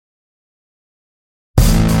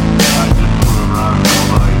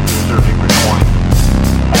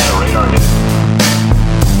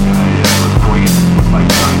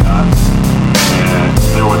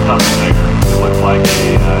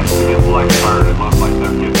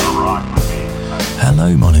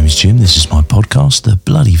Hello, my name is Jim. This is my podcast, The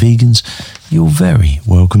Bloody Vegans. You're very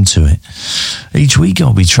welcome to it. Each week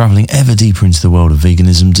I'll be travelling ever deeper into the world of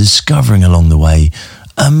veganism, discovering along the way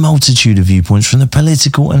a multitude of viewpoints from the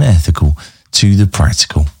political and ethical to the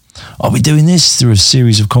practical. I'll be doing this through a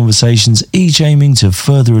series of conversations, each aiming to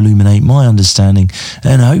further illuminate my understanding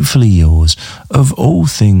and hopefully yours of all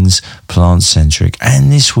things plant-centric.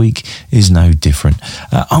 And this week is no different.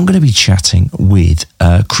 I'm going to be chatting with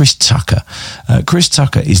Chris Tucker. Chris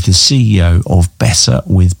Tucker is the CEO of Betta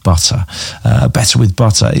with Butta. Betta with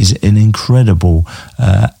Butta is an incredible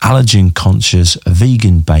allergen-conscious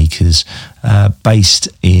vegan bakers based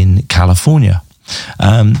in California.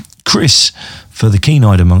 Chris, for the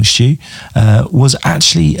keen-eyed amongst you, was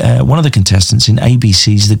actually one of the contestants in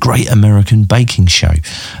ABC's The Great American Baking Show.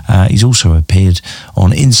 He's also appeared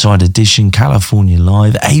on Inside Edition, California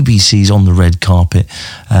Live, ABC's On the Red Carpet,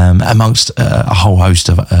 amongst a whole host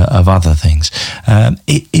of other things.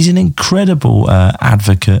 He's an incredible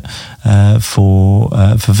advocate for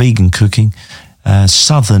vegan cooking,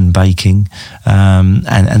 Southern baking,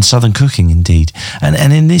 and Southern cooking indeed.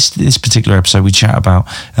 And in this particular episode, we chat about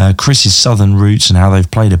Chris's Southern roots and how they've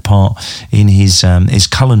played a part in his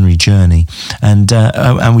culinary journey. And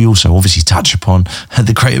we also obviously touch upon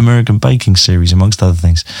the Great American Baking Series, amongst other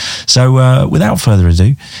things. So without further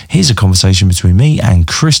ado, here's a conversation between me and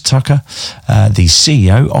Chris Tucker, the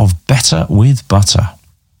CEO of Betta with Butta.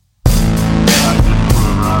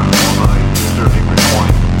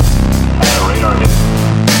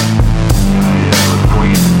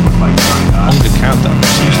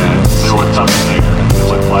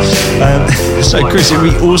 So Chris, it'd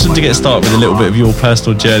be awesome to get started with a little bit of your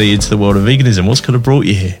personal journey into the world of veganism. What's kind of brought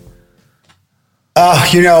you here?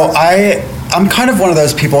 I'm kind of one of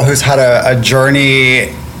those people who's had a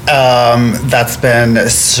journey that's been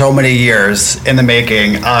so many years in the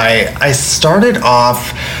making. I started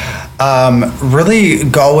off really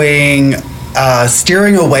going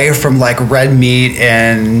steering away from like red meat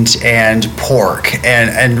and pork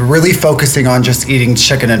and really focusing on just eating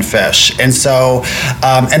chicken and fish. And so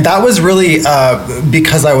and that was really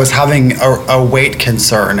because I was having a weight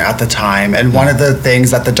concern at the time. And one of the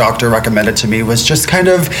things that the doctor recommended to me was just kind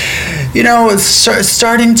of,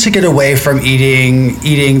 starting to get away from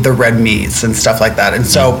eating the red meats and stuff like that. And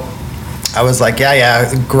so I was like, yeah,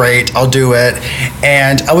 great, I'll do it.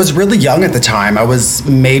 And I was really young at the time. I was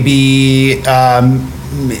maybe in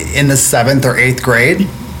the 7th or 8th grade.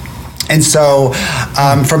 And so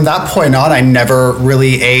from that point on, I never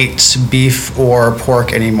really ate beef or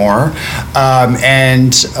pork anymore,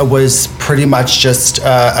 and was pretty much just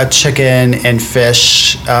a chicken and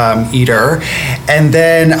fish eater. And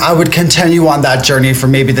then I would continue on that journey for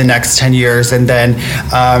maybe the next 10 years and then,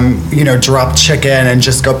 drop chicken and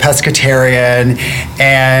just go pescatarian.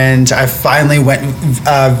 And I finally went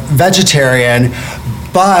vegetarian.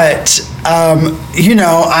 But I'm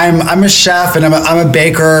a chef and I'm a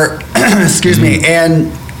baker. Excuse me.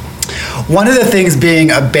 And one of the things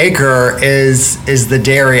being a baker is the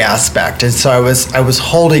dairy aspect. And so I was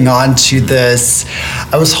holding on to this.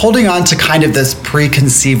 I was holding on to kind of this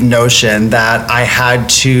preconceived notion that I had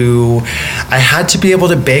to be able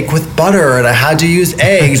to bake with butter, and I had to use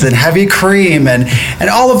eggs and heavy cream and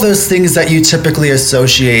all of those things that you typically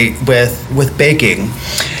associate with baking.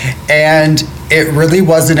 And it really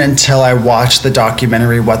wasn't until I watched the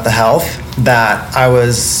documentary What the Health that I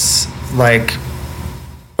was like,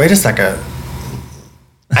 wait a second,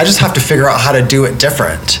 I just have to figure out how to do it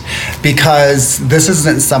different, because this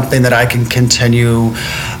isn't something that I can continue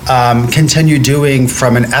doing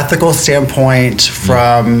from an ethical standpoint,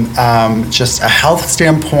 from just a health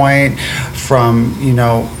standpoint, from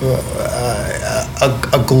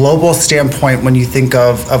a global standpoint when you think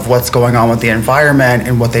of what's going on with the environment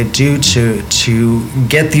and what they do to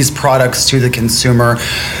get these products to the consumer.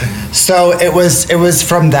 So it was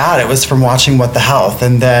from that. It was from watching What the Health,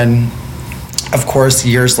 and then, of course,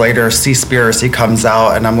 years later, Seaspiracy comes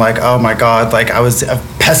out, and I'm like, oh my God, like I was a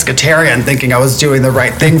pescatarian thinking I was doing the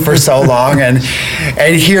right thing for so long, and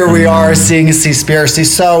here we are seeing Seaspiracy.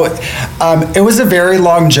 So it was a very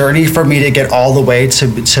long journey for me to get all the way to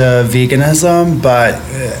veganism, but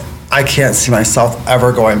I can't see myself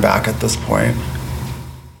ever going back at this point.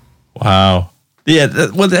 Wow. Yeah,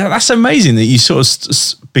 that's amazing that you sort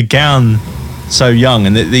of began so young,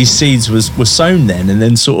 and that these seeds were sown then, and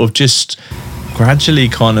then sort of just gradually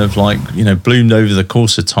kind of like, bloomed over the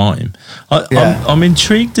course of time. I'm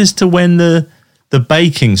intrigued as to when the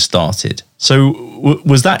baking started. So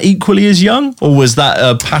was that equally as young, or was that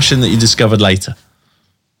a passion that you discovered later?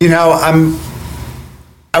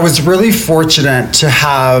 I was really fortunate to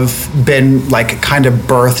have been like kind of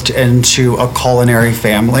birthed into a culinary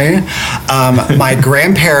family. My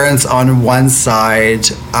grandparents on one side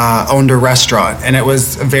owned a restaurant, and it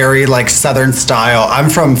was very like Southern style. I'm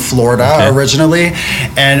from Florida originally,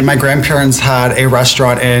 and my grandparents had a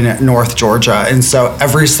restaurant in North Georgia. And so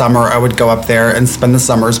every summer I would go up there and spend the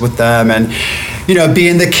summers with them and, you know, be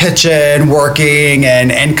in the kitchen working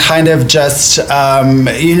and kind of just,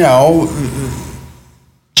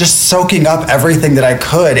 just soaking up everything that I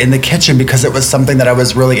could in the kitchen because it was something that I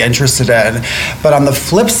was really interested in. But on the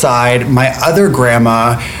flip side, my other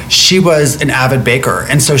grandma, she was an avid baker.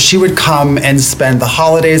 And so she would come and spend the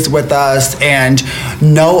holidays with us, and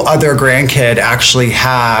no other grandkid actually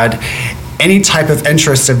had any type of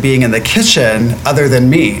interest of being in the kitchen other than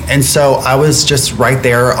me. And so I was just right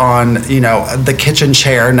there on, you know, the kitchen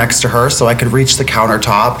chair next to her so I could reach the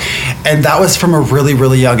countertop. And that was from a really,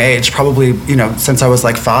 really young age, probably, you know, since I was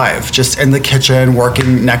like 5, just in the kitchen,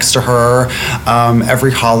 working next to her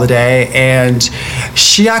every holiday. And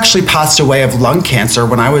she actually passed away of lung cancer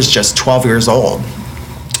when I was just 12 years old.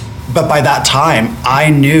 But by that time, I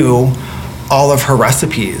knew all of her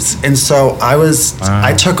recipes. And so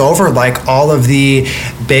I took over like all of the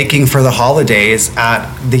baking for the holidays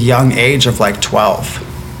at the young age of like 12.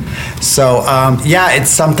 So it's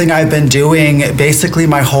something I've been doing basically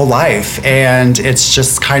my whole life, and it's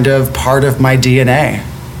just kind of part of my DNA.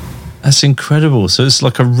 That's incredible. So it's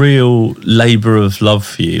like a real labor of love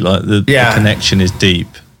for you. Like the connection is deep.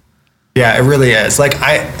 Yeah, it really is. Like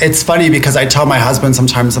it's funny because I tell my husband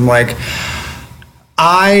sometimes, I'm like,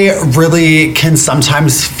 I really can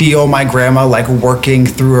sometimes feel my grandma like working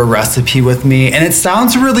through a recipe with me. And it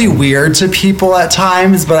sounds really weird to people at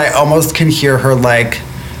times, but I almost can hear her like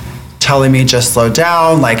telling me just slow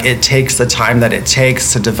down, like it takes the time that it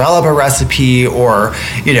takes to develop a recipe, or,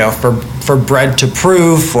 you know, for bread to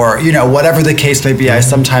proof, or, you know, whatever the case may be. I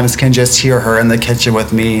sometimes can just hear her in the kitchen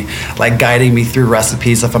with me, like guiding me through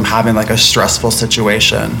recipes if I'm having like a stressful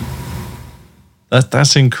situation.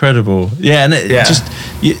 That's incredible. Yeah, and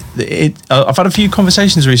I've had a few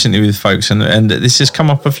conversations recently with folks, and this has come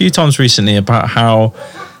up a few times recently about how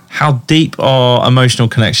deep our emotional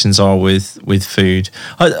connections are with food.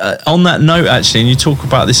 On that note, actually, and you talk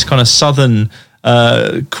about this kind of Southern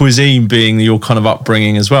cuisine being your kind of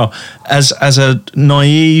upbringing as well. As a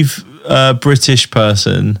naive British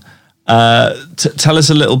person, tell us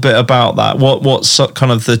a little bit about that. What's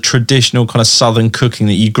kind of the traditional kind of Southern cooking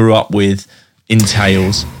that you grew up with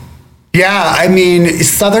entails? Yeah, I mean,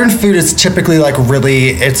 Southern food is typically like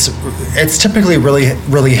it's typically really,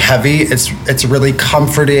 really heavy. It's really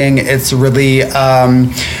comforting.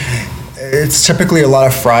 It's typically a lot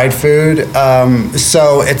of fried food.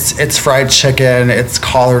 So it's fried chicken, it's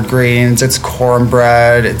collard greens, it's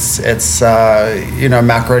cornbread, it's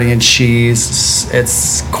macaroni and cheese,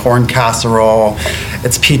 it's corn casserole,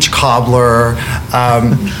 it's peach cobbler,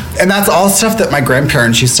 and that's all stuff that my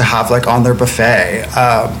grandparents used to have like on their buffet.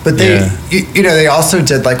 But they also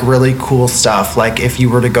did like really cool stuff. Like if you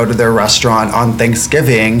were to go to their restaurant on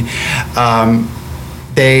Thanksgiving,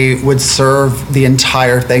 they would serve the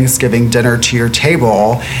entire Thanksgiving dinner to your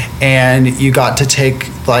table, and you got to take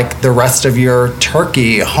like the rest of your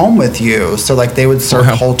turkey home with you. So like they would serve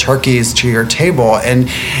whole turkeys to your table, and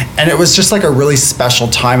it was just like a really special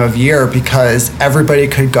time of year because everybody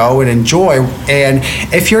could go and enjoy. And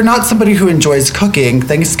if you're not somebody who enjoys cooking,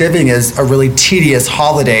 Thanksgiving is a really tedious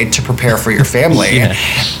holiday to prepare for your family.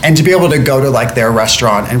 And to be able to go to like their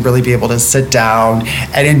restaurant and really be able to sit down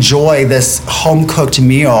and enjoy this home cooked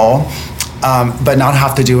meal, but not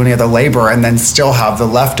have to do any of the labor and then still have the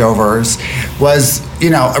leftovers, was, you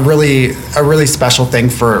know, a really special thing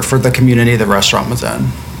for the community the restaurant was in.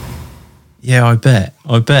 Yeah, I bet.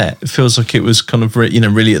 It feels like it was kind of,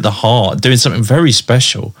 really at the heart, doing something very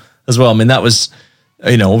special as well. I mean, that was,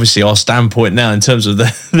 obviously our standpoint now in terms of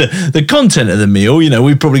the content of the meal.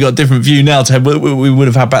 We've probably got a different view now to what we would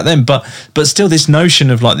have had back then. But still, this notion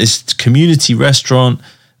of like this community restaurant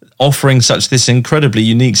offering this incredibly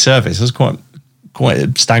unique service is quite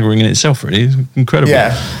staggering in itself, really. It's incredible.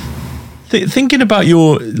 Yeah. Thinking about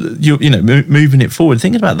your moving it forward,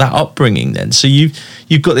 thinking about that upbringing then. So you've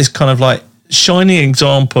got this kind of like shining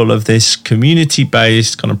example of this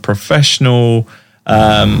community-based kind of professional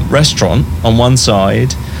restaurant on one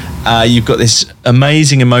side. You've got this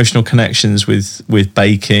amazing emotional connections with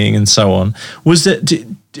baking and so on. Was that...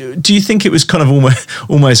 Do you think it was kind of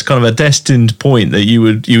almost kind of a destined point that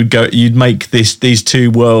you'd make these two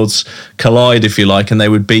worlds collide, if you like, and that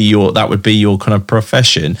would be your kind of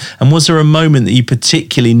profession? And was there a moment that you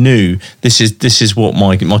particularly knew this is what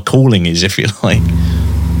my calling is, if you like?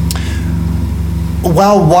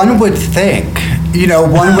 Well, one would think,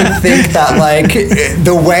 one would think that like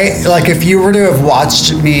the way, like if you were to have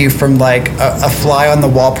watched me from like a fly on the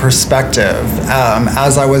wall perspective,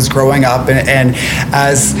 as I was growing up and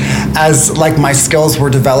as like my skills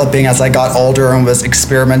were developing as I got older and was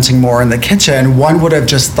experimenting more in the kitchen, one would have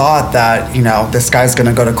just thought that, this guy's going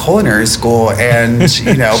to go to culinary school and,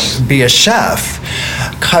 be a chef.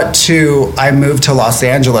 Cut to, I moved to Los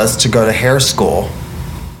Angeles to go to hair school.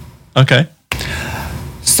 Okay.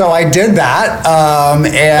 So I did that,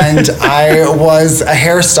 and I was a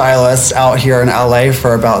hairstylist out here in LA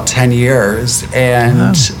for about 10 years.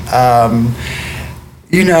 And,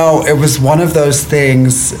 it was one of those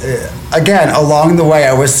things, again, along the way,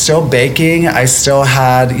 I was still baking. I still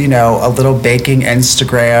had, a little baking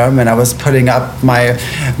Instagram, and I was putting up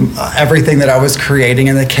everything that I was creating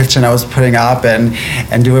in the kitchen, I was putting up and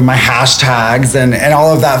doing my hashtags and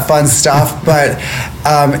all of that fun stuff. But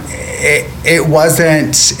it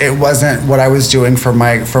wasn't what I was doing for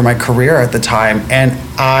my career at the time. And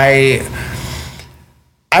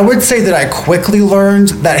I would say that I quickly learned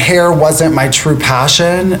that hair wasn't my true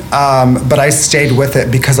passion, but I stayed with it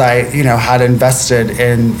because I, had invested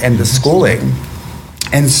in the schooling.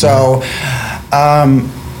 And so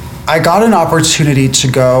I got an opportunity to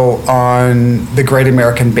go on the Great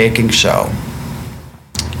American Baking Show.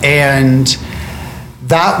 And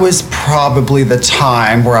that was probably the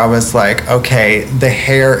time where I was like, okay, the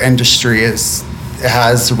hair industry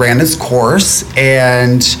has ran its course,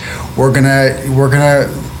 and we're gonna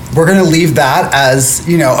leave that as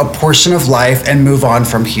a portion of life and move on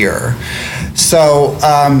from here. So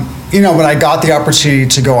when I got the opportunity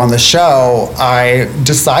to go on the show, I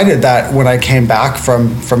decided that when I came back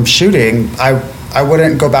from shooting, I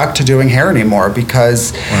wouldn't go back to doing hair anymore,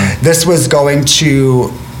 because this was going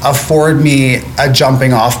to afford me a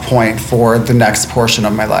jumping off point for the next portion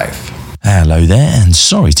of my life. Hello there, and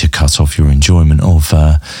sorry to cut off your enjoyment of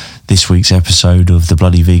this week's episode of the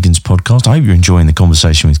Bloody Vegans podcast. I hope you're enjoying the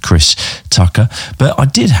conversation with Chris Tucker, but I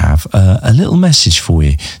did have a little message for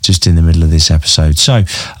you just in the middle of this episode. So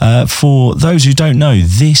for those who don't know,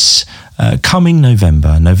 this coming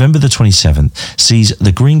November the 27th, sees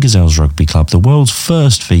the Green Gazelles Rugby Club, the world's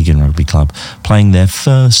first vegan rugby club, playing their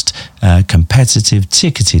first competitive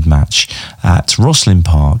ticketed match at Rosslyn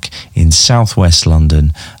Park in southwest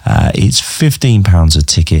London. It's £15 a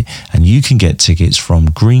ticket, and you can get tickets from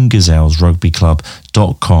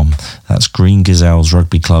greengazellesrugbyclub.com. That's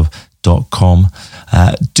greengazellesrugbyclub.com.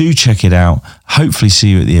 Do check it out. Hopefully see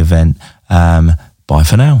you at the event. Bye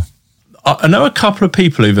for now. I know a couple of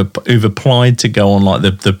people who've applied to go on like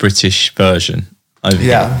the British version over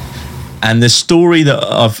here. And the story that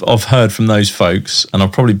I've heard from those folks, and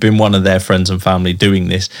I've probably been one of their friends and family doing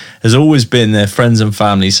this, has always been their friends and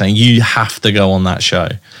family saying, you have to go on that show.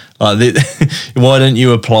 Like, why don't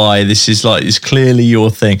you apply? This is like, it's clearly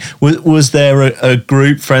your thing. Was there a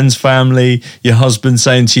group, friends, family, your husband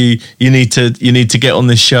saying to you, you need to get on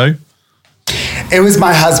this show? It was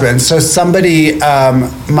my husband. So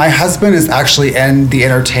my husband is actually in the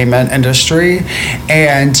entertainment industry,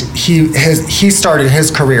 and he started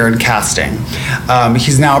his career in casting.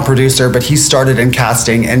 He's now a producer, but he started in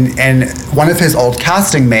casting, and one of his old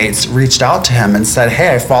casting mates reached out to him and said,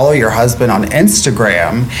 hey, I follow your husband on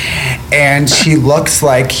Instagram, and he looks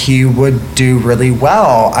like he would do really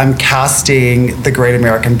well. I'm casting the Great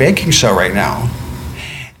American Baking Show right now.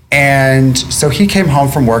 And so he came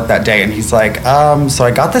home from work that day, and he's like, so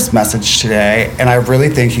I got this message today, and I really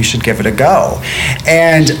think you should give it a go.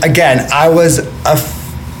 And again, I was a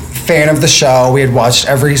fan of the show. We had watched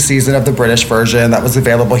every season of the British version that was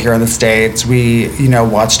available here in the States. We,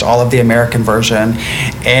 watched all of the American version.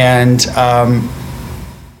 And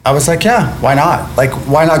I was like, yeah, why not? Like,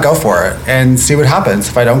 why not go for it and see what happens?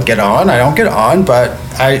 If I don't get on, I don't get on, but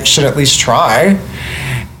I should at least try.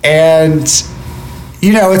 And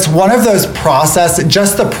it's one of those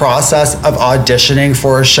just the process of auditioning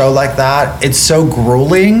for a show like that, it's so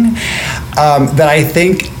grueling that I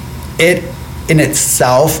think it in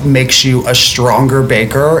itself makes you a stronger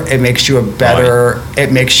baker. It makes you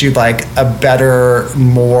it makes you like a better,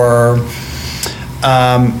 more,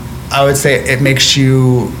 I would say it makes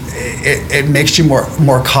you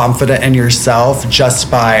more confident in yourself just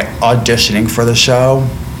by auditioning for the show.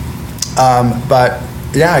 But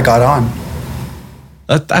yeah, I got on.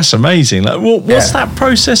 That's amazing. Like, what's that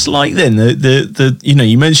process like then? The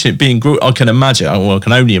you mentioned it being I can imagine. I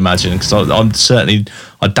can only imagine, because I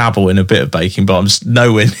dabble in a bit of baking, but I'm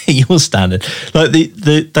nowhere near your standard. Like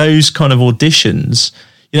those kind of auditions.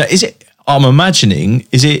 Is it? I'm imagining.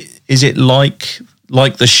 Is it like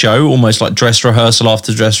the show, almost like dress rehearsal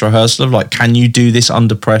after dress rehearsal? Of like, can you do this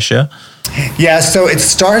under pressure? Yeah, so it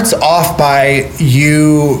starts off by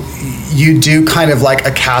you do kind of like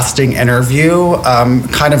a casting interview,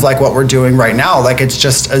 kind of like what we're doing right now. Like it's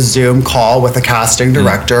just a Zoom call with a casting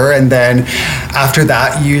director, and then after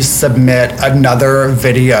that you submit another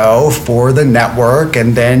video for the network,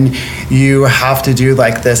 and then you have to do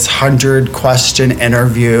like this 100-question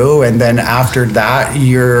interview, and then after that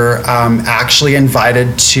you're actually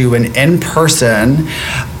invited to an in-person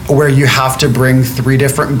where you have to bring 3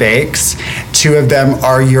 different bakes. 2 of them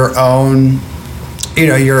are your own,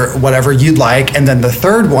 your whatever you'd like, and then the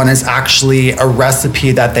third one is actually a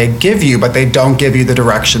recipe that they give you, but they don't give you the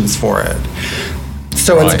directions for it.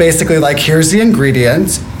 So It's basically like, here's the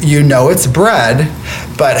ingredients, it's bread,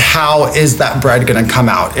 but how is that bread going to come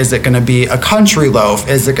out? Is it going to be a country loaf?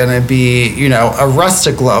 Is it going to be, a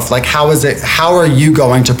rustic loaf? Like, how are you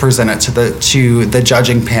going to present it to the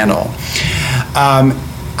judging panel?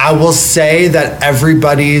 I will say that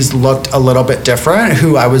everybody's looked a little bit different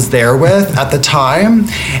who I was there with at the time,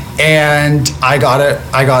 and I got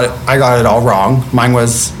it all wrong. Mine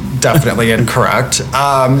was definitely incorrect.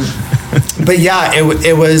 But yeah,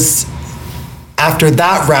 it was after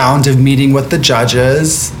that round of meeting with the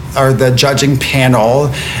judges or the judging panel,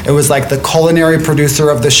 it was like the culinary producer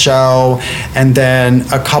of the show and then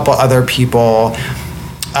a couple other people.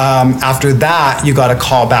 After that, you got a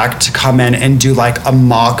call back to come in and do like a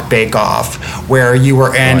mock bake-off where you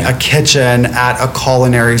were in a kitchen at a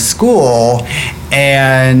culinary school,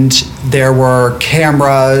 and there were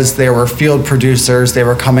cameras, there were field producers, they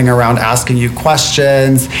were coming around asking you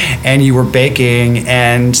questions, and you were baking,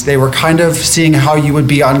 and they were kind of seeing how you would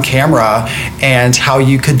be on camera and how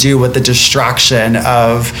you could do with the distraction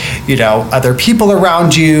of, other people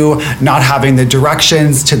around you, not having the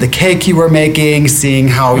directions to the cake you were making, seeing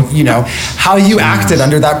how you acted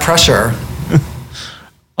under that pressure.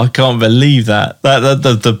 I can't believe that.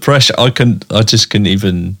 The pressure. I just couldn't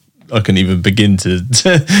even begin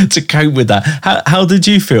to cope with that. How did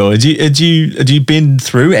you feel? Had you been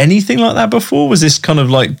through anything like that before? Was this kind of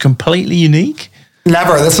like completely unique?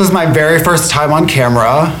 Never. This was my very first time on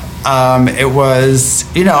camera. It was,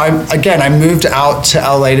 I moved out to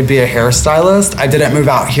LA to be a hairstylist. I didn't move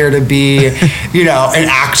out here to be, an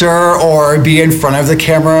actor or be in front of the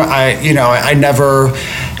camera. I never,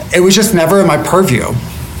 it was just never in my purview.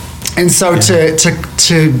 And so to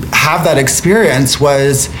have that experience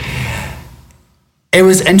it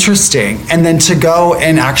was interesting. And then to go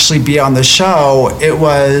and actually be on the show,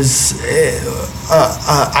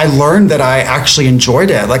 I learned that I actually enjoyed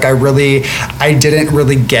it. Like I didn't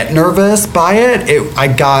really get nervous by it. I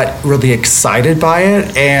got really excited by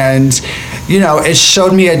it. And, it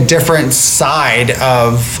showed me a different side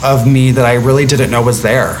of me that I really didn't know was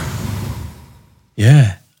there.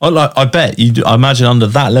 Yeah. I bet I imagine under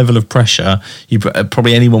that level of pressure,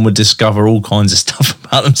 probably anyone would discover all kinds of stuff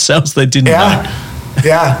about themselves they didn't know.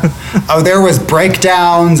 Yeah. Oh, there was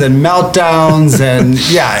breakdowns and meltdowns, and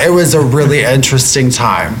it was a really interesting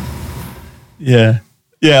time. Yeah.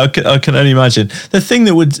 Yeah, I can only imagine. The thing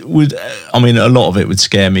that would a lot of it would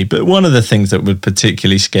scare me, but one of the things that would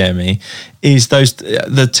particularly scare me is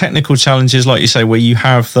the technical challenges, like you say, where you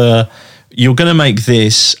have you're going to make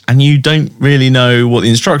this and you don't really know what the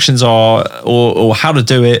instructions are or how to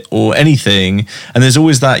do it or anything. And there's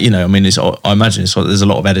always that, I imagine there's a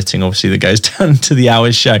lot of editing obviously that goes down to the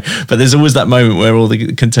hour's show, but there's always that moment where all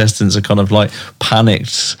the contestants are kind of like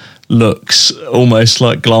panicked looks, almost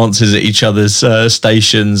like glances at each other's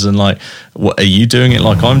stations and like, what are you doing it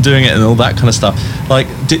like I'm doing it and all that kind of stuff. Like,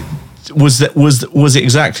 was it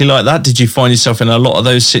exactly like that? Did you find yourself in a lot of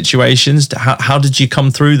those situations? How did you come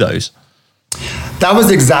through those? That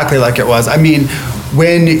was exactly like it was. I mean,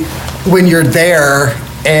 when you're there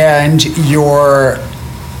and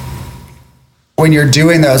when you're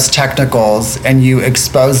doing those technicals and you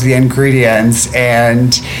expose the ingredients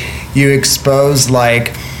and you expose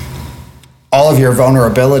like all of your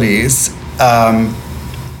vulnerabilities,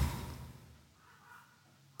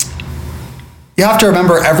 you have to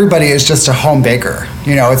remember everybody is just a home baker.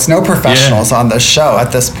 It's no professionals on this show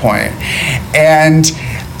at this point. And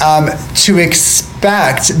to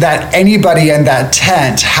expect that anybody in that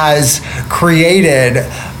tent has created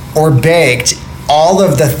or baked all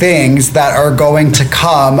of the things that are going to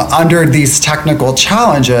come under these technical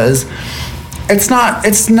challenges, it's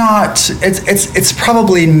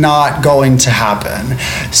probably not going to happen.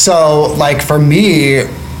 So like for me,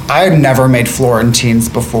 I had never made Florentines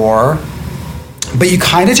before, but you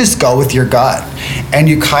kind of just go with your gut. and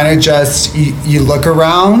you kind of just you look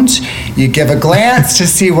around, you give a glance to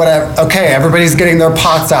see okay, everybody's getting their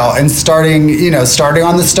pots out and starting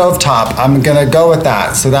on the stovetop. I'm gonna go with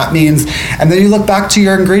that. So that means, and then you look back to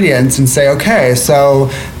your ingredients and say, okay, so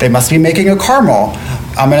they must be making a caramel.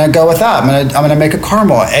 I'm gonna go with that. I'm gonna make a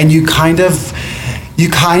caramel, and you kind of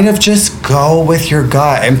just go with your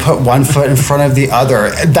gut and put one foot in front of the other.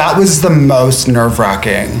 That was the most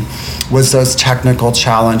nerve-wracking, was those technical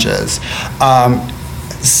challenges.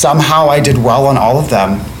 Somehow I did well on all of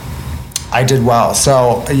them. I did well.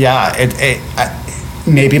 So yeah,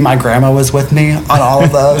 maybe my grandma was with me on all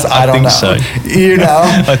of those. I don't know. So.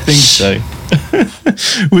 I think so.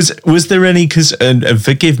 was there any, because and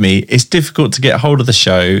forgive me, it's difficult to get hold of the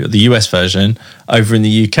show, the US version, over in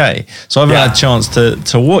the UK, so I haven't had a chance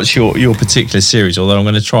to watch your particular series, although I'm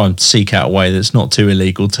going to try and seek out a way that's not too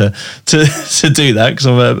illegal to do that, because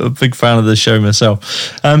I'm a big fan of the show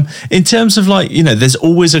myself. In terms of, like, there's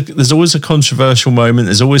always a controversial moment.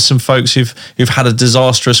 There's always some folks who've had a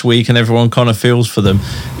disastrous week and everyone kind of feels for them.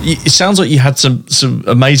 It sounds like you had some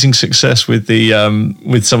amazing success with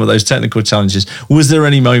with some of those technical challenges. Was there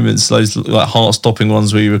any moments, those like heart-stopping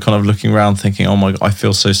ones, where you were kind of looking around thinking, oh my God, I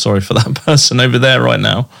feel so sorry for that person over there right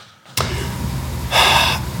now?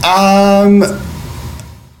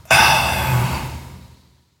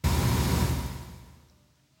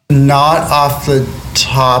 Not off the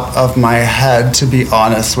top of my head, to be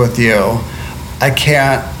honest with you. I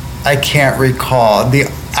can't recall.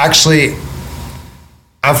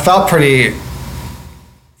 I felt pretty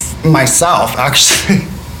myself, actually.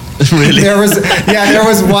 Really? There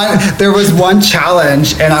was one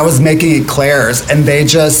challenge, and I was making eclairs, and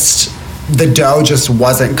the dough just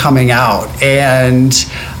wasn't coming out, and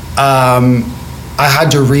I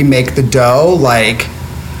had to remake the dough like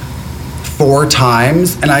 4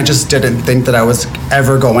 times, and I just didn't think that I was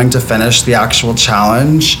ever going to finish the actual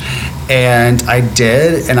challenge, and I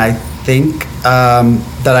did, and I think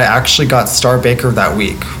that I actually got Star Baker that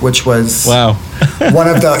week, which was wow. One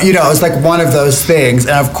of the, it was like one of those things.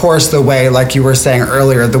 And of course, the way, like you were saying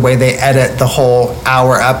earlier, the way they edit the whole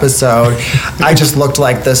hour episode, I just looked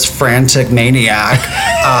like this frantic maniac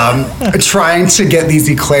trying to get these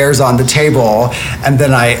eclairs on the table. And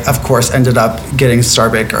then I, of course, ended up getting Star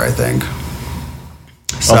Baker, I think.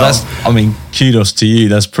 So, kudos to you.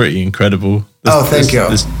 That's pretty incredible. Thank you.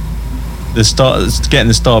 Getting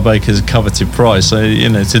the Star Baker's a coveted prize, so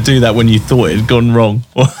to do that when you thought it had gone wrong.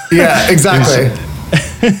 Yeah, exactly.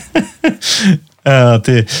 Oh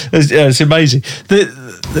dear, it's amazing.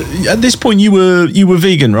 At this point, you were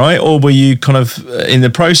vegan, right? Or were you kind of in the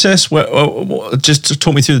process? Just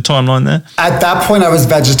talk me through the timeline there. At that point, I was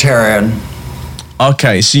vegetarian.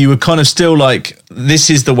 Okay, so you were kind of still like, this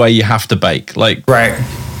is the way you have to bake, like, right?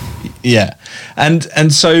 Yeah,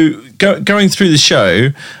 and so going through the show,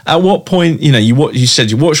 at what point, you said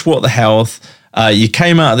you watched What the Health, you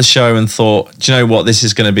came out of the show and thought, do you know what, this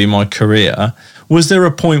is going to be my career. Was there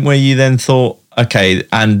a point where you then thought, okay,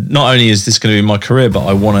 and not only is this going to be my career, but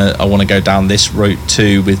I want to go down this route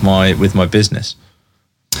too with my business?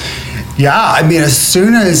 Yeah, I mean, as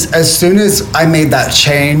soon as I made that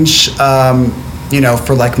change,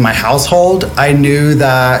 for like my household, I knew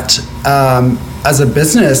that as a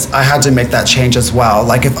business, I had to make that change as well.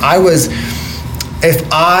 Like if I was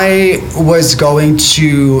going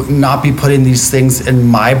to not be putting these things in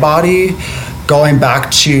my body, going back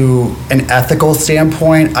to an ethical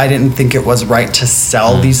standpoint, I didn't think it was right to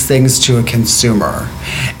sell these things to a consumer.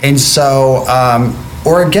 And so,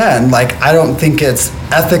 or again, like I don't think it's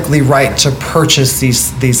ethically right to purchase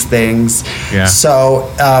these things. Yeah. So,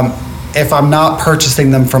 if I'm not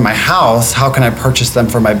purchasing them for my house, how can I purchase them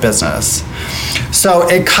for my business? So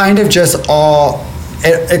it kind of just all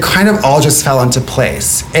just fell into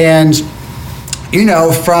place. And,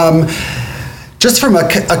 from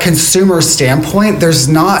a consumer standpoint, there's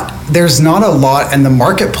not a lot in the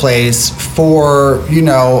marketplace for,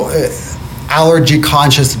 allergy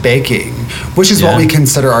conscious baking, which is what we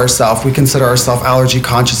consider ourselves. We consider ourselves allergy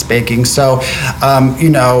conscious baking. So,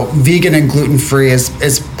 vegan and gluten free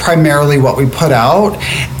is primarily what we put out,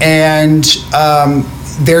 and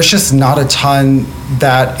there's just not a ton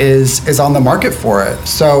that is on the market for it.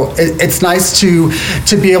 So it's nice to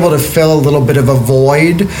be able to fill a little bit of a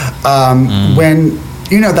void when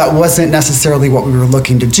that wasn't necessarily what we were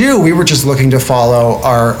looking to do. We were just looking to follow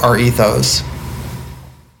our ethos.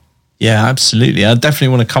 Yeah, absolutely. I definitely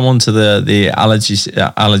want to come on to the allergy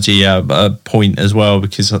point as well,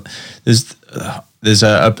 because there's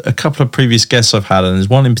a couple of previous guests I've had, and there's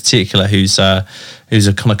one in particular who's a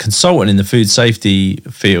kind of consultant in the food safety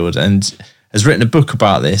field and has written a book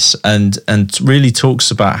about this, and really talks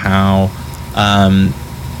about how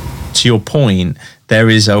To your point, there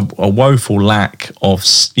is a woeful lack of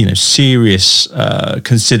serious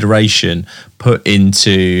consideration put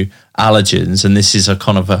into allergens, and this is a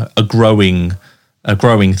kind of a growing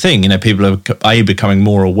thing. People are becoming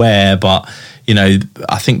more aware, but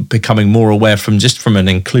I think becoming more aware from an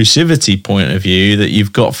inclusivity point of view, that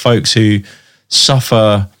you've got folks who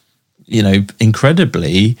suffer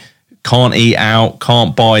incredibly, can't eat out,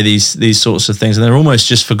 can't buy these sorts of things, and they're almost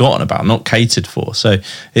just forgotten about, not catered for. So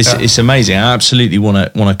it's amazing. I absolutely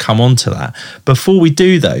want to come on to that. Before we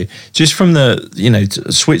do though, just from the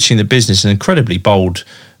switching the business, an incredibly bold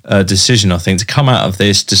decision, I think, to come out of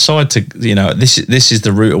this, decide to this is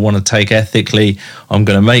the route I want to take ethically. I'm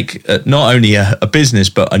going to make not only a business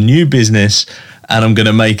but a new business, and I'm going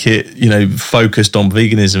to make it focused on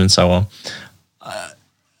veganism and so on.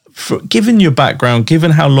 Given your background,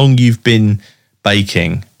 given how long you've been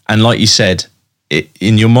baking, and like you said,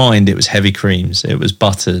 in your mind it was heavy creams, it was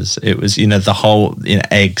butters, it was the whole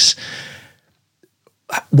eggs.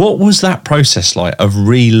 What was that process like of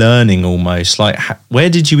relearning almost? Like,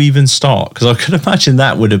 where did you even start? Because I could imagine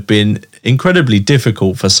that would have been incredibly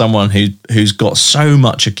difficult for someone who's got so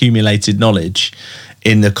much accumulated knowledge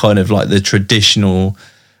in the kind of like the traditional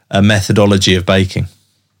methodology of baking.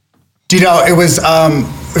 It was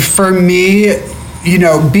for me,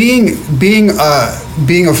 being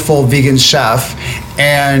a full vegan chef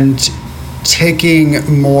and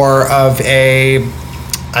taking more of a,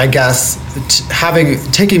 I guess,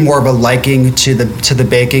 taking more of a liking to the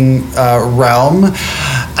baking realm.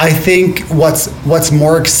 I think what's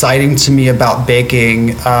more exciting to me about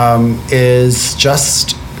baking is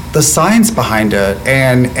just the science behind it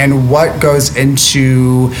and what goes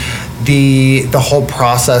into the whole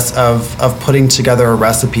process of putting together a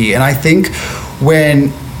recipe. And I think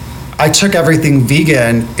when I took everything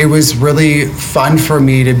vegan, it was really fun for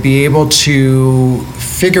me to be able to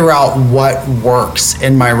figure out what works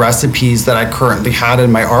in my recipes that I currently had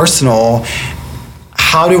in my arsenal.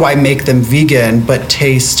 How do I make them vegan but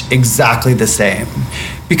taste exactly the same?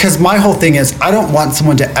 Because my whole thing is, I don't want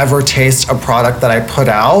someone to ever taste a product that I put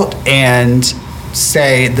out and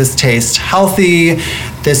say, this tastes healthy,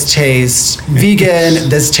 this tastes vegan,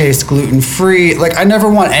 this tastes gluten-free. Like, I never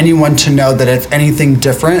want anyone to know that it's anything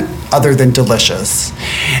different other than delicious.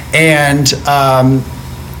 And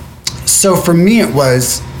so for me, it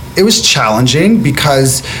was challenging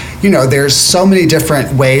because, there's so many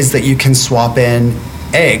different ways that you can swap in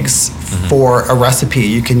eggs for a recipe.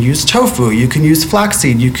 You can use tofu, you can use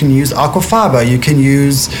flaxseed, you can use aquafaba, you can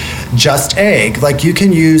use just egg. Like, you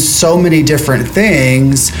can use so many different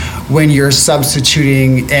things when you're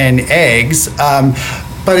substituting in eggs.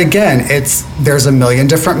 But again, there's a million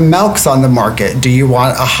different milks on the market. Do you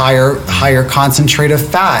want a higher concentrate of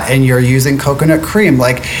fat and you're using coconut cream?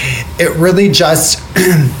 Like, it really just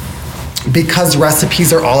because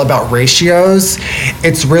recipes are all about ratios,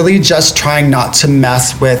 it's really just trying not to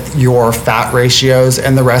mess with your fat ratios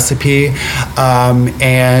in the recipe,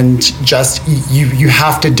 and just you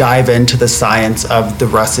have to dive into the science of the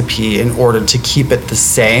recipe in order to keep it the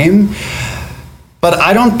same. But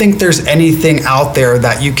I don't think there's anything out there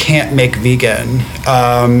that you can't make vegan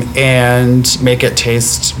and make it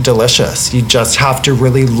taste delicious. You just have to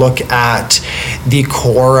really look at the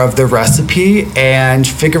core of the recipe and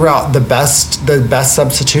figure out the best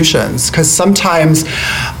substitutions. Because sometimes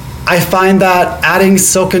I find that adding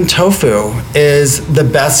silken tofu is the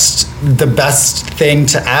best thing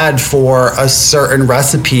to add for a certain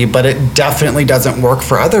recipe, but it definitely doesn't work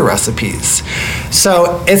for other recipes.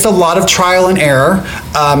 So it's a lot of trial and error,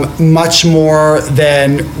 much more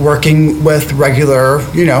than working with regular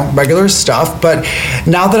stuff. But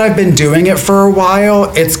now that I've been doing it for a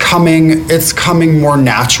while, it's coming more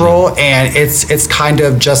natural, and it's kind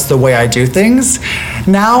of just the way I do things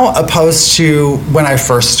now, opposed to when I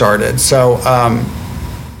first started. So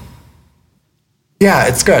yeah,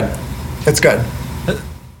 it's good. It's good.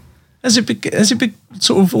 Has it been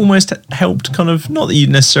sort of almost helped, kind of, not that you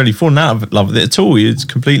necessarily fallen out of love with it at all, it's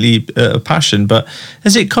completely a passion, but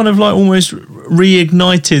has it kind of like almost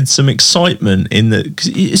reignited some excitement cause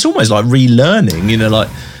it's almost like relearning, like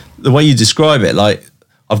the way you describe it, like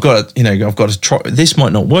I've got to try, this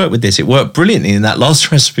might not work with this. It worked brilliantly in that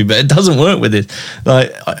last recipe, but it doesn't work with it.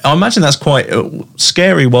 Like, I imagine that's quite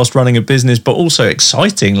scary whilst running a business, but also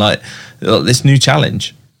exciting, like this new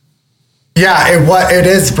challenge. Yeah, it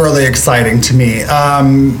is really exciting to me. I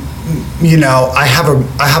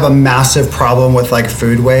have a massive problem with like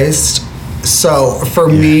food waste. So for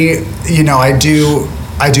me, I do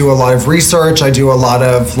a lot of research. I do a lot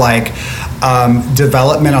of like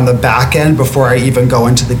development on the back end before I even go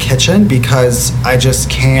into the kitchen, because I just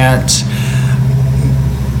can't.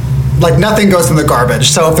 like nothing goes in the garbage.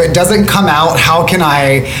 So if it doesn't come out, how can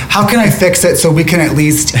I fix it so we can at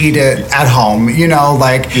least eat it at home,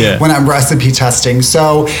 like when I'm recipe testing.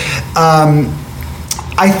 So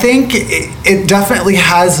I think it definitely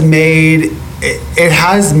has made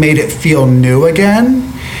it feel new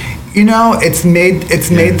again. It's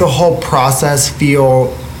made the whole process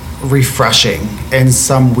feel refreshing in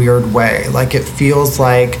some weird way. Like it feels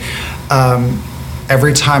like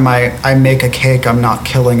every time I make a cake, I'm not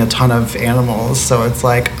killing a ton of animals. So it's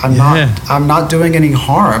like I'm not doing any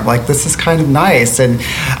harm. Like this is kind of nice, and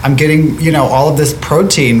I'm getting all of this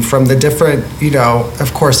protein from the different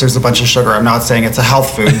Of course, there's a bunch of sugar. I'm not saying it's a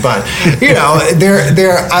health food, but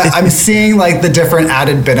I'm seeing like the different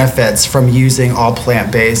added benefits from using all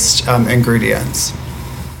plant-based ingredients.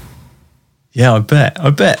 Yeah, I bet.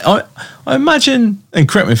 I imagine, and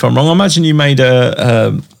correct me if I'm wrong, I imagine you made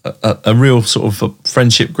a real sort of a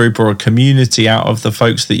friendship group or a community out of the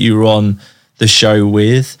folks that you were on the show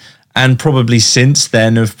with, and probably since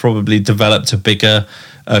then have probably developed a bigger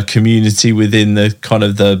community within the kind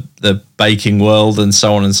of the baking world and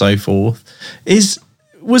so on and so forth.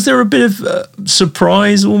 Was there a bit of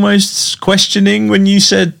surprise, almost questioning when you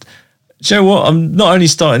said, "Do you know what? I'm not only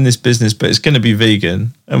starting this business, but it's going to be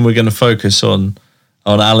vegan, and we're going to focus on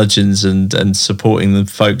allergens and supporting the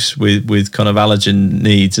folks with kind of allergen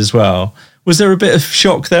needs as well." Was there a bit of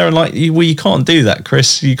shock there? And like, well, you can't do that,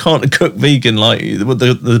 Chris. You can't cook vegan like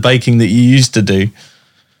the baking that you used to do.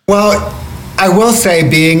 Well, I will say,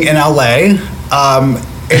 being in LA,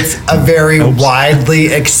 it's a very widely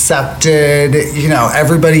accepted,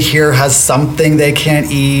 everybody here has something they can't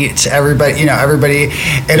eat. Everybody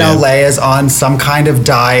in LA is on some kind of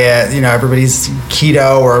diet, everybody's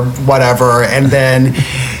keto or whatever. And then,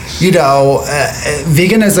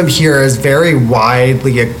 veganism here is very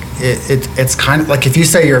widely, it's kind of like if you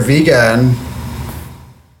say you're vegan,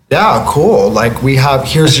 yeah, cool. Like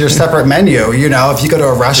here's your separate menu. If you go to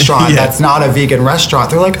a restaurant that's not a vegan restaurant,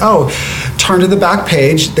 they're like, oh, turn to the back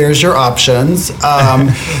page. There's your options.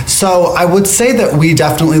 So I would say that we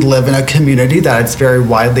definitely live in a community that it's very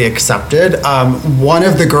widely accepted. One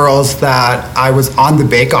of the girls that I was on the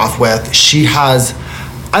Bake Off with,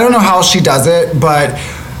 I don't know how she does it, but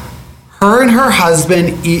her and her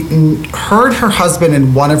husband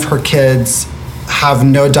and one of her kids have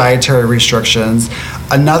no dietary restrictions.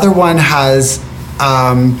 Another one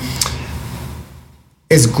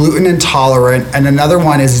is gluten intolerant, and another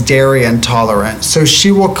one is dairy intolerant. So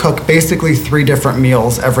she will cook basically 3 different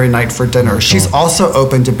meals every night for dinner. She's also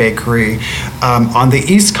open to bakery on the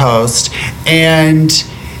East Coast, and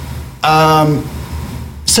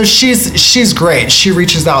so she's great. She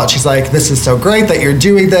reaches out. She's like, "This is so great that you're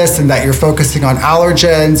doing this and that you're focusing on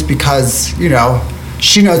allergens," because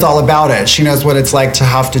she knows all about it. She knows what it's like to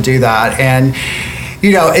have to do that. And,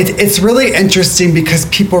 it's really interesting because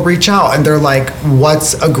people reach out and they're like,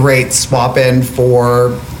 what's a great swap in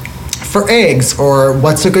for eggs? Or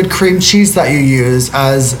what's a good cream cheese that you use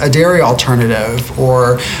as a dairy alternative?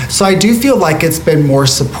 So I do feel like it's been more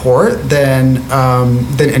support than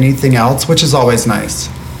anything else, which is always nice.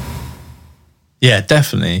 Yeah,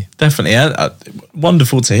 definitely.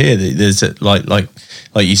 Wonderful to hear that there's like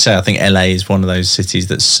you say. I think LA is one of those cities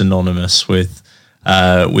that's synonymous with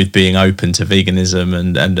being open to veganism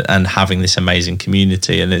and having this amazing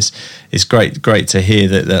community. And it's great to hear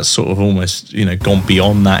that that's sort of almost gone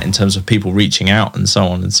beyond that in terms of people reaching out and so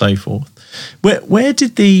on and so forth. Where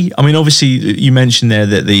did obviously you mentioned there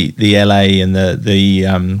that the LA and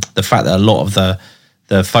the fact that a lot of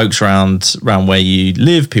the folks around where you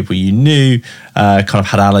live, people you knew, kind of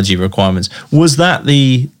had allergy requirements. Was that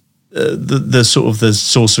the sort of the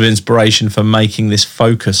source of inspiration for making this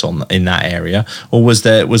focus in that area, or was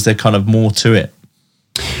there kind of more to it?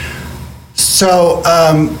 So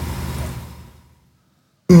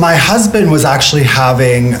my husband was actually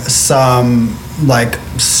having some like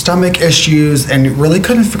stomach issues and really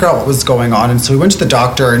couldn't figure out what was going on. And so we went to the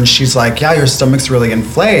doctor and she's like, "Yeah, your stomach's really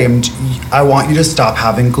inflamed. I want you to stop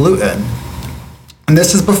having gluten." And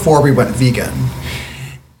this is before we went vegan.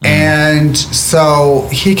 And so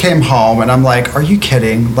he came home and I'm like, "Are you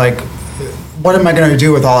kidding? Like, what am I going to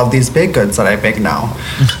do with all of these baked goods that I bake now?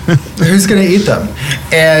 Who's going to eat them?"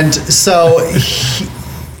 And so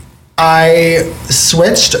I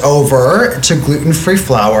switched over to gluten-free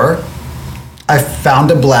flour. I found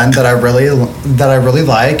a blend that I really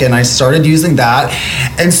like, and I started using that.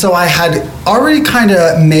 And so I had already kind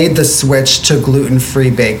of made the switch to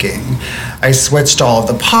gluten-free baking. I switched all of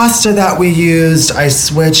the pasta that we used. I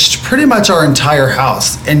switched pretty much our entire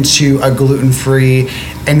house into a gluten-free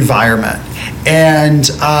environment. And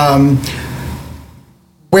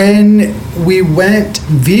when we went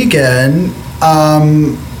vegan,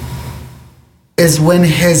 is when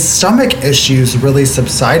his stomach issues really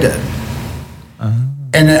subsided.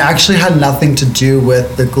 And it actually had nothing to do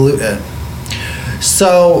with the gluten.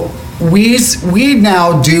 So we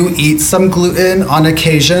now do eat some gluten on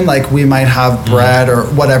occasion, like we might have bread or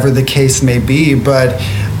whatever the case may be, but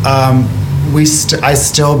I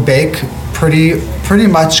still bake pretty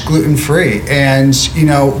much gluten-free. And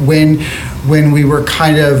when we were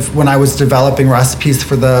when I was developing recipes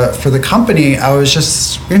for the company, I was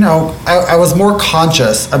just I was more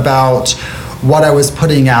conscious about what I was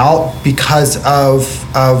putting out because of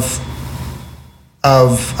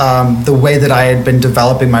the way that I had been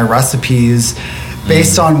developing my recipes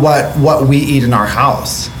based on what we eat in our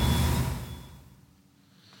house.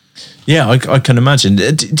 Yeah, I can imagine.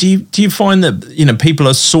 Do you find that people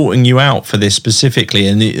are sorting you out for this specifically,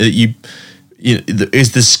 and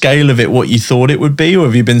is the scale of it what you thought it would be, or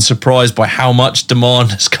have you been surprised by how much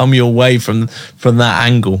demand has come your way from that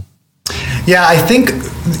angle? Yeah, I think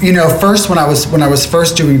first when I was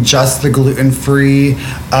first doing just the gluten-free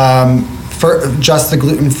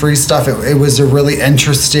stuff, it was a really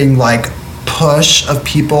interesting push of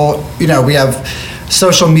people. We have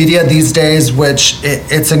social media these days, which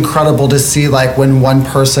it's incredible to see when one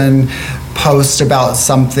person posts about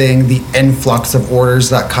something, the influx of orders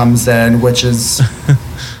that comes in, which is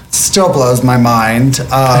still blows my mind.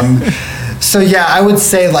 So yeah, I would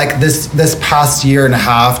say this past year and a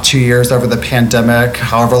half, 2 years over the pandemic,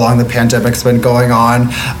 however long the pandemic's been going on,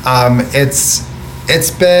 it's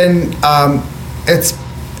been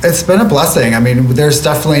a blessing. I mean, there's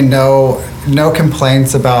definitely no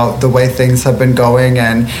complaints about the way things have been going,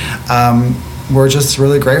 and we're just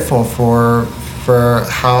really grateful for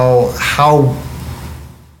how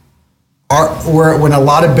when a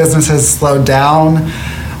lot of businesses slowed down,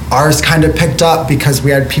 ours kind of picked up because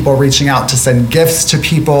we had people reaching out to send gifts to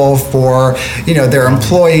people for, their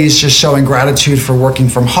employees, just showing gratitude for working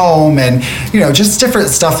from home, and, just different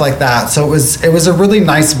stuff like that. So it was a really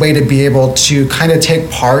nice way to be able to kind of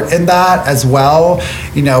take part in that as well.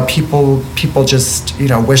 People just,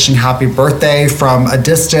 wishing happy birthday from a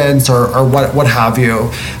distance or what have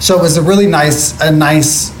you. So it was a really nice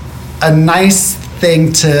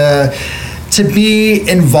thing to be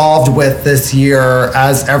involved with this year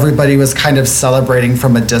as everybody was kind of celebrating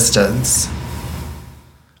from a distance.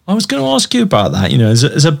 I was going to ask you about that.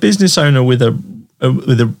 As a business owner with a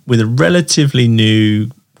relatively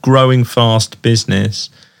new, growing fast business,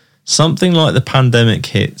 something like the pandemic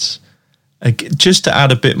hits. Just to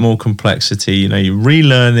add a bit more complexity, you're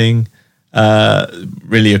relearning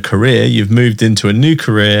really a career. You've moved into a new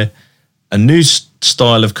career, a new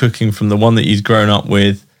style of cooking from the one that you'd grown up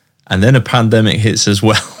with. And then a pandemic hits as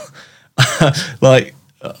well. I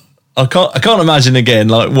can't imagine again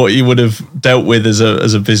what you would have dealt with as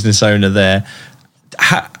a business owner there.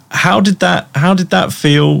 How did that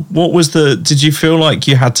feel? Did you feel like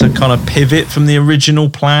you had to kind of pivot from the original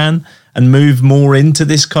plan and move more into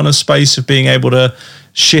this kind of space of being able to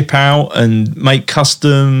ship out and make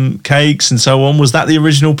custom cakes and so on? Was that the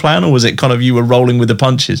original plan, or was it kind of you were rolling with the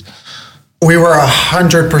punches? We were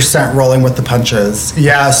 100% rolling with the punches.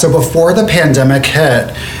 Yeah, so before the pandemic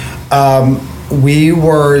hit, we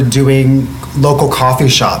were doing local coffee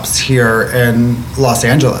shops here in Los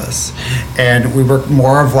Angeles, and we were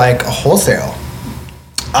more of a wholesale.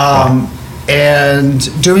 And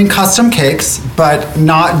doing custom cakes, but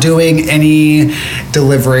not doing any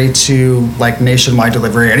delivery to nationwide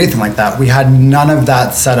delivery or anything like that. We had none of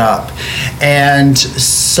that set up. And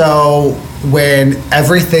so when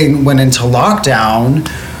everything went into lockdown,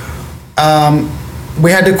 we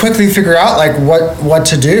had to quickly figure out what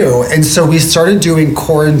to do. And so we started doing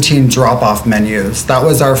quarantine drop-off menus. That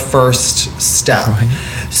was our first step. Right.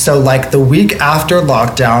 So the week after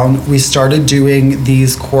lockdown, we started doing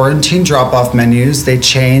these quarantine drop-off menus. They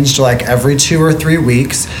changed every 2 or 3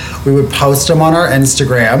 weeks. We would post them on our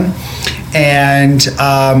Instagram, and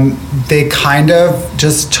they kind of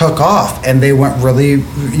just took off, and they went really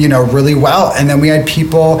well. And then we had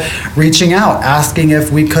people reaching out asking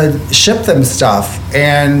if we could ship them stuff,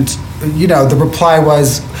 and the reply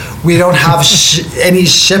was, we don't have any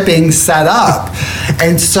shipping set up.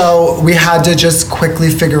 And so we had to just quickly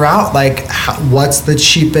figure out what's the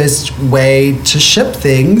cheapest way to ship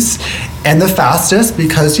things and the fastest,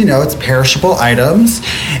 because it's perishable items.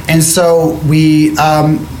 And so we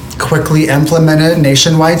quickly implemented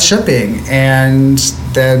nationwide shipping, and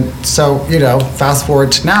then fast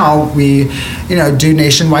forward to now, we do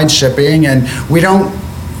nationwide shipping, and we don't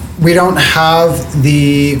have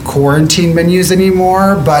the quarantine menus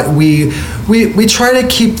anymore, but we try to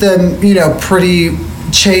keep them pretty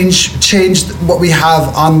change what we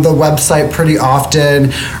have on the website pretty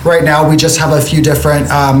often. Right now, we just have a few different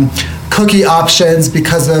cookie options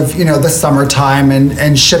because of the summertime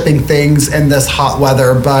and shipping things in this hot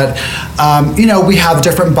weather. But we have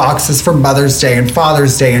different boxes for Mother's Day and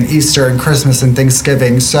Father's Day and Easter and Christmas and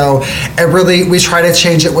Thanksgiving. So we try to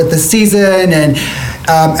change it with the season, and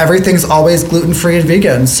everything's always gluten-free and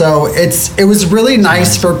vegan. So it was really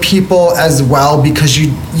nice for people as well, because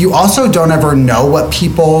you also don't ever know what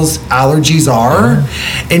people's allergies are.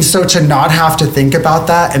 And so to not have to think about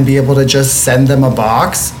that and be able to just send them a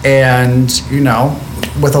box and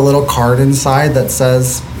with a little card inside that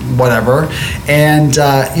says whatever, and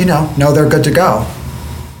know they're good to go.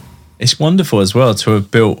 It's wonderful as well to have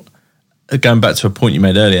built, going back to a point you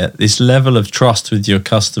made earlier, this level of trust with your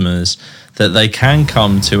customers that they can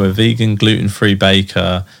come to a vegan, gluten-free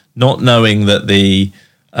baker, not knowing that the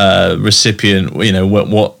recipient,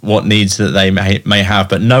 what needs that they may have,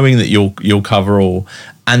 but knowing that you'll cover all,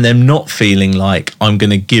 and them not feeling like I'm going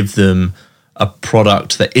to give them a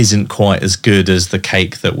product that isn't quite as good as the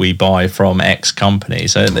cake that we buy from X company.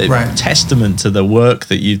 So right. Testament to the work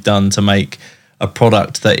that you've done to make a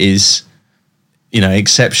product that is,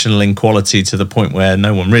 exceptional in quality to the point where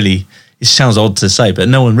no one really, it sounds odd to say, but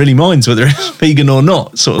no one really minds whether it's vegan or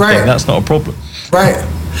not, sort of thing. That's not a problem. Right.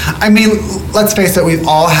 I mean, let's face it, we've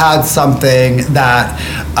all had something that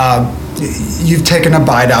you've taken a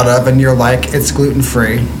bite out of and you're like, it's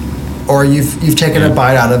gluten-free. Or you've taken a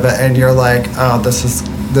bite out of it and you're like, oh, this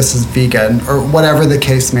is vegan, or whatever the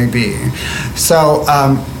case may be. So,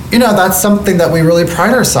 that's something that we really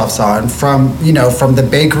pride ourselves on. From the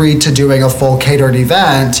bakery to doing a full catered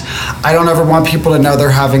event, I don't ever want people to know they're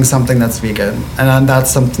having something that's vegan. And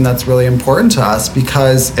that's something that's really important to us,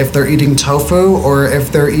 because if they're eating tofu or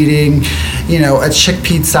if they're eating, a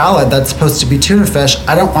chickpea salad that's supposed to be tuna fish,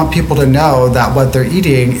 I don't want people to know that what they're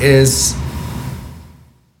eating is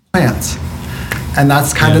plants. And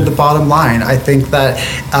that's kind of the bottom line. I think that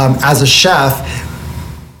as a chef,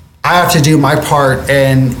 I have to do my part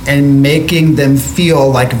in making them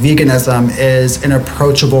feel like veganism is an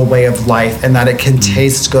approachable way of life, and that it can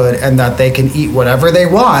taste good, and that they can eat whatever they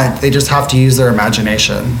want. They just have to use their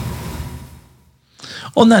imagination.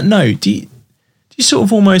 On that note, do you sort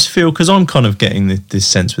of almost feel, because I'm kind of getting this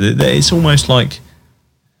sense with it, that it's almost like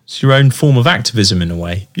it's your own form of activism in a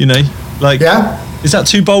way, Is that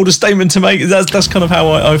too bold a statement to make? That's kind of how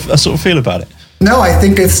I sort of feel about it. No, I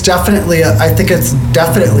think it's definitely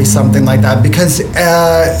something like that, because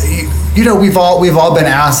we've all been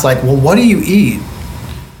asked, like, well, what do you eat?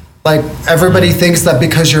 Like, everybody thinks that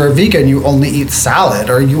because you're a vegan, you only eat salad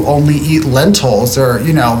or you only eat lentils, or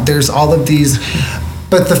there's all of these.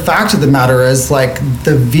 But the fact of the matter is, like,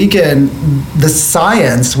 the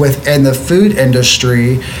science within the food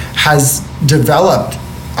industry has developed,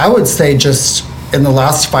 I would say, just in the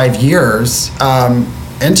last 5 years,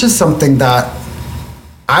 into something that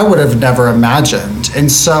I would have never imagined. And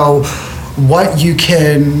so what you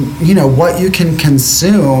can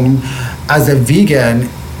consume as a vegan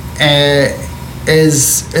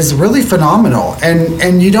is really phenomenal,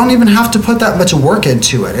 and you don't even have to put that much work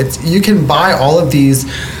into it. You can buy all of these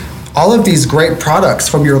great products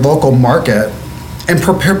from your local market and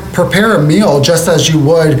prepare a meal just as you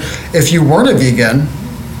would if you weren't a vegan,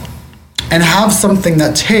 and have something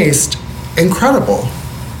that tastes incredible.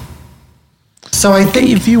 So I think, get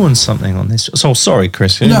your view on something on this. So sorry,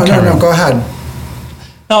 Chris. No, go ahead.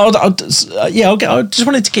 No, I just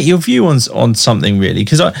wanted to get your view on something, really,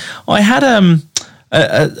 because I had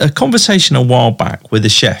a conversation a while back with a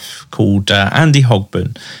chef called Andy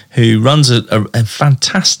Hogburn, who runs a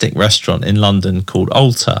fantastic restaurant in London called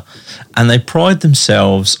Butta, and they pride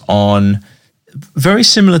themselves on, very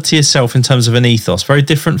similar to yourself in terms of an ethos, very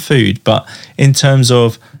different food, but in terms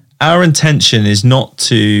of our intention is not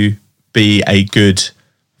to be a good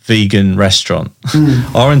vegan restaurant.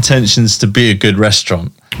 Our intention is to be a good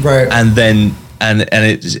restaurant. Right. And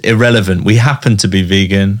it's irrelevant. We happen to be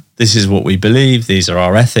vegan. This is what we believe. These are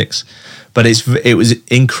our ethics. But it was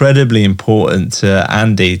incredibly important to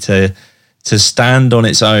Andy to stand on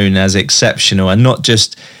its own as exceptional, and not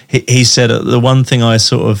just, he said, the one thing I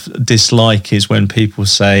sort of dislike is when people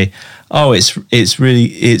say, oh,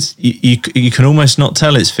 you can almost not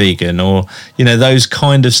tell it's vegan, or, those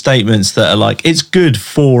kind of statements that are like, it's good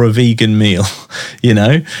for a vegan meal,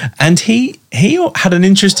 and he had an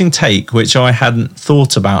interesting take, which I hadn't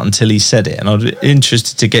thought about until he said it, and I'd be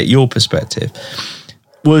interested to get your perspective,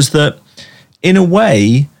 was that in a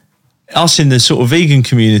way, us in the sort of vegan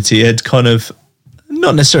community had kind of,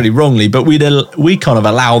 not necessarily wrongly, but we kind of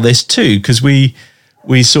allow this too, because we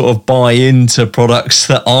we sort of buy into products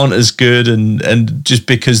that aren't as good, and just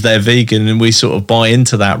because they're vegan, and we sort of buy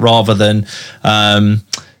into that rather than,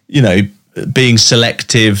 being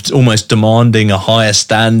selective, almost demanding a higher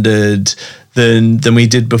standard than we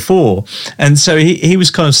did before. And so he was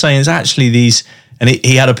kind of saying it's actually these, and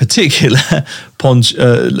he had a particular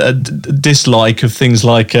dislike of things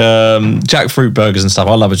like jackfruit burgers and stuff.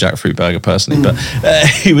 I love a jackfruit burger personally, but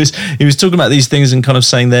he was talking about these things and kind of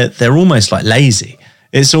saying that they're almost like lazy.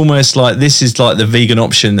 It's almost like this is like the vegan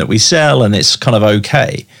option that we sell, and it's kind of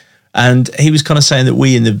okay. And he was kind of saying that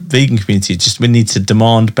we in the vegan community we need to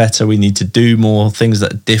demand better. We need to do more things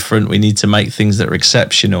that are different. We need to make things that are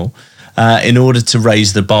exceptional in order to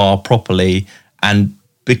raise the bar properly and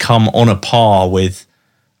become on a par with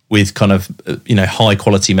kind of high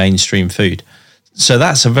quality mainstream food. So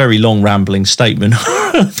that's a very long rambling statement.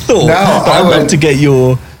 I'd love to get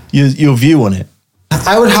your view on it.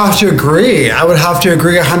 I would have to agree.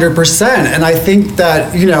 100%. And I think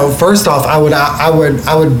that, first off, I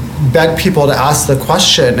would beg people to ask the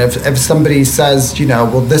question if somebody says,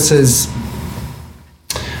 well, this is,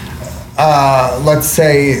 let's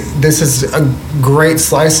say this is a great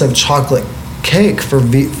slice of chocolate cake for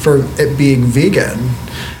it being vegan.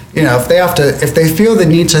 If they feel the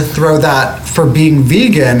need to throw that for being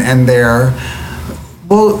vegan in there,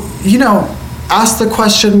 well, ask the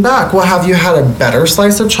question back. Well, have you had a better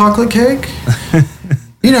slice of chocolate cake?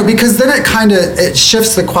 Because then it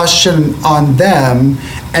shifts the question on them,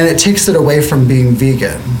 and it takes it away from being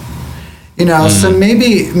vegan. So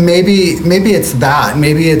maybe it's that.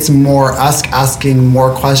 Maybe it's more us asking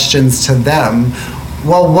more questions to them.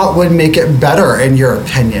 Well, what would make it better in your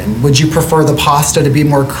opinion? Would you prefer the pasta to be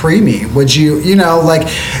more creamy? Would you,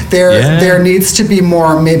 there needs to be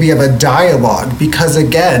more maybe of a dialogue, because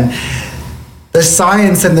again, the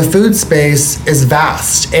science in the food space is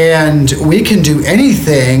vast, and we can do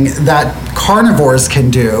anything that carnivores can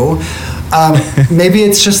do. Maybe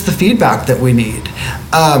it's just the feedback that we need.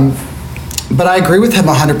 But I agree with him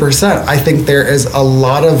 100%. I think there is a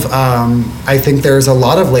lot of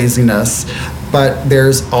laziness, but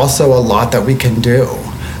there's also a lot that we can do.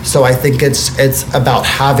 So I think it's about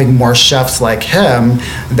having more chefs like him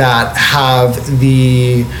that have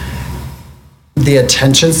the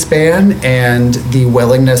attention span and the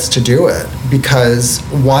willingness to do it, because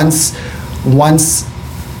once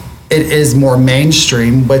it is more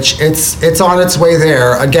mainstream, which it's on its way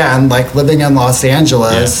there. Again, like living in Los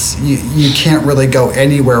Angeles, you can't really go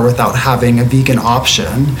anywhere without having a vegan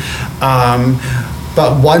option.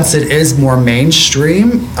 But once it is more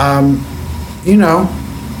mainstream,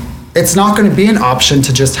 it's not going to be an option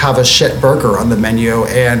to just have a shit burger on the menu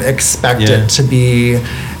and expect it to be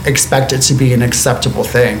an acceptable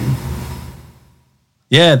thing.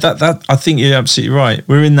 Yeah, that I think you're absolutely right.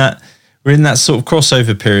 We're in that sort of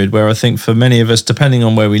crossover period where I think for many of us, depending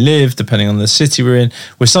on where we live, depending on the city we're in,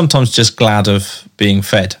 we're sometimes just glad of being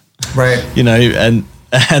fed. Right.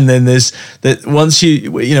 And then there's that once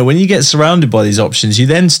when you get surrounded by these options, you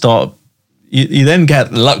then you then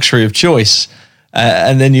get the luxury of choice.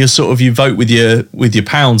 And then you vote with your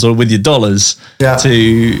pounds or with your dollars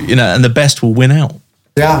to, and the best will win out.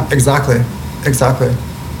 Yeah, exactly.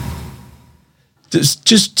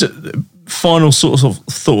 Just final sort of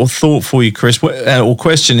thought for you, Chris, or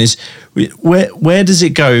question is, where does it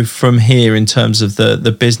go from here in terms of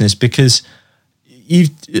the business? Because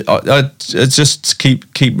I just keep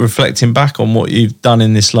reflecting back on what you've done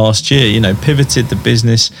in this last year. Pivoted the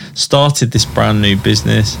business, started this brand new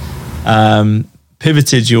business,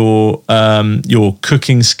 pivoted your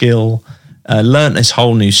cooking skill, learnt this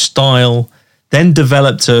whole new style, then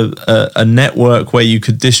developed a network where you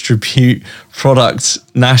could distribute products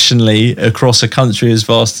nationally across a country as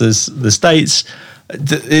vast as the States.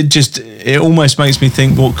 It almost makes me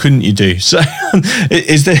think, what couldn't you do? So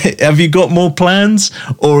have you got more plans,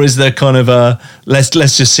 or is there kind of let's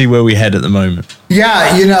just see where we head at the moment? Yeah,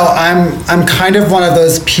 I'm kind of one of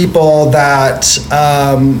those people that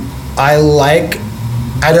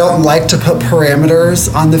I don't like to put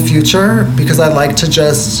parameters on the future, because I like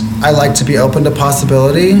to be open to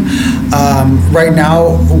possibility. Right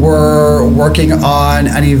now, we're working on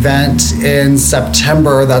an event in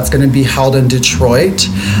September that's going to be held in Detroit,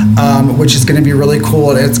 which is going to be really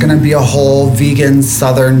cool. It's going to be a whole vegan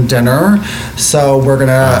Southern dinner. So we're going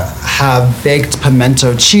to have baked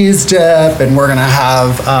pimento cheese dip, and we're going to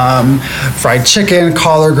have fried chicken,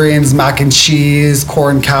 collard greens, mac and cheese,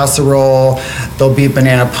 corn casserole. There'll be banana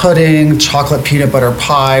banana pudding, chocolate peanut butter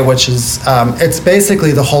pie, which is, it's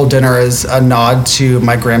basically the whole dinner is a nod to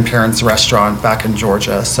my grandparents' restaurant back in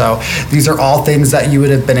Georgia. So these are all things that you would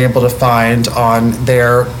have been able to find on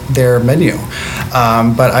their menu.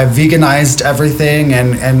 But I veganized everything,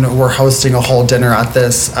 and we're hosting a whole dinner at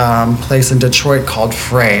this place in Detroit called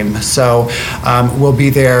Frame. So we'll be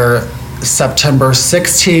there September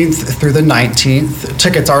 16th through the 19th.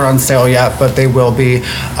 Tickets aren't on sale yet, but they will be.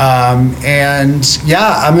 And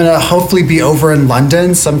yeah, I'm gonna hopefully be over in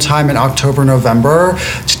London sometime in October, November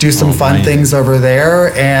to do some fun things over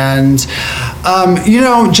there. And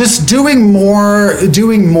just doing more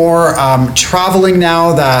traveling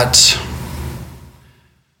now that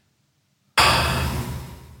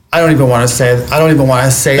I don't even want to say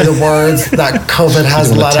the words that COVID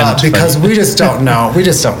has let out, because we just don't know.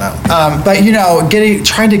 But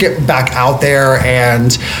trying to get back out there,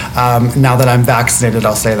 and now that I'm vaccinated,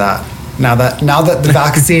 I'll say that. Now that the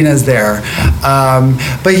vaccine is there,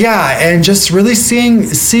 but yeah, and just really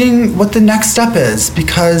seeing what the next step is,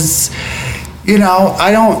 because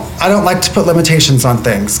I don't like to put limitations on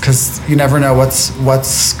things, because you never know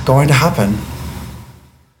what's going to happen.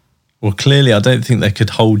 Well, clearly, I don't think they could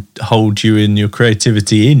hold you in your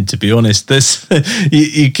creativity in, to be honest.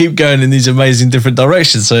 You keep going in these amazing different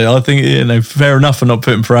directions. So I think, fair enough for not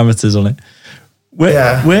putting parameters on it.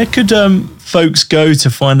 Where could folks go to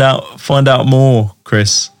find out more,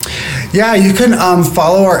 Chris? Yeah, you can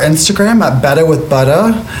follow our Instagram at Betta with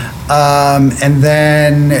Butta. And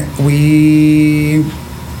then we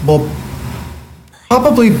will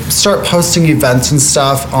probably start posting events and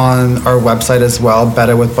stuff on our website as well,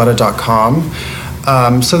 bettawithbutta.com.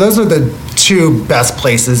 So those are the two best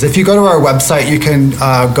places. If you go to our website, you can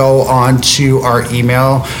go on to our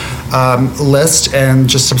email list and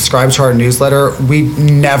just subscribe to our newsletter. We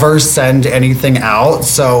never send anything out,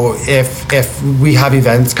 so if we have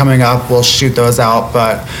events coming up, we'll shoot those out,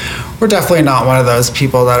 but we're definitely not one of those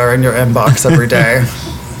people that are in your inbox every day.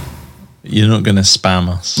 You're not going to spam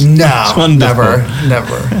us. No, never.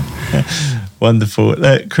 Wonderful.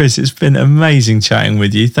 Chris, it's been amazing chatting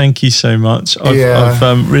with you. Thank you so much.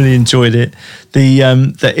 I've really enjoyed it. The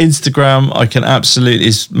Instagram, I can absolutely,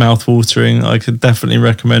 is mouth-watering. I could definitely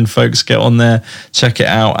recommend folks get on there, check it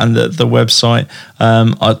out. And the website,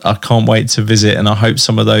 I can't wait to visit. And I hope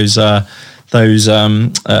some of those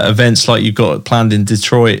events like you've got planned in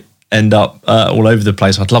Detroit end up all over the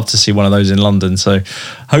place. I'd love to see one of those in London. So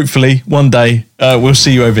hopefully one day we'll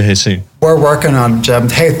see you over here soon. We're working on it, Jim.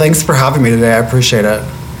 Hey, thanks for having me today. I appreciate it.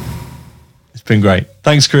 It's been great.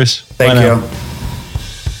 Thanks, Chris. Thank you.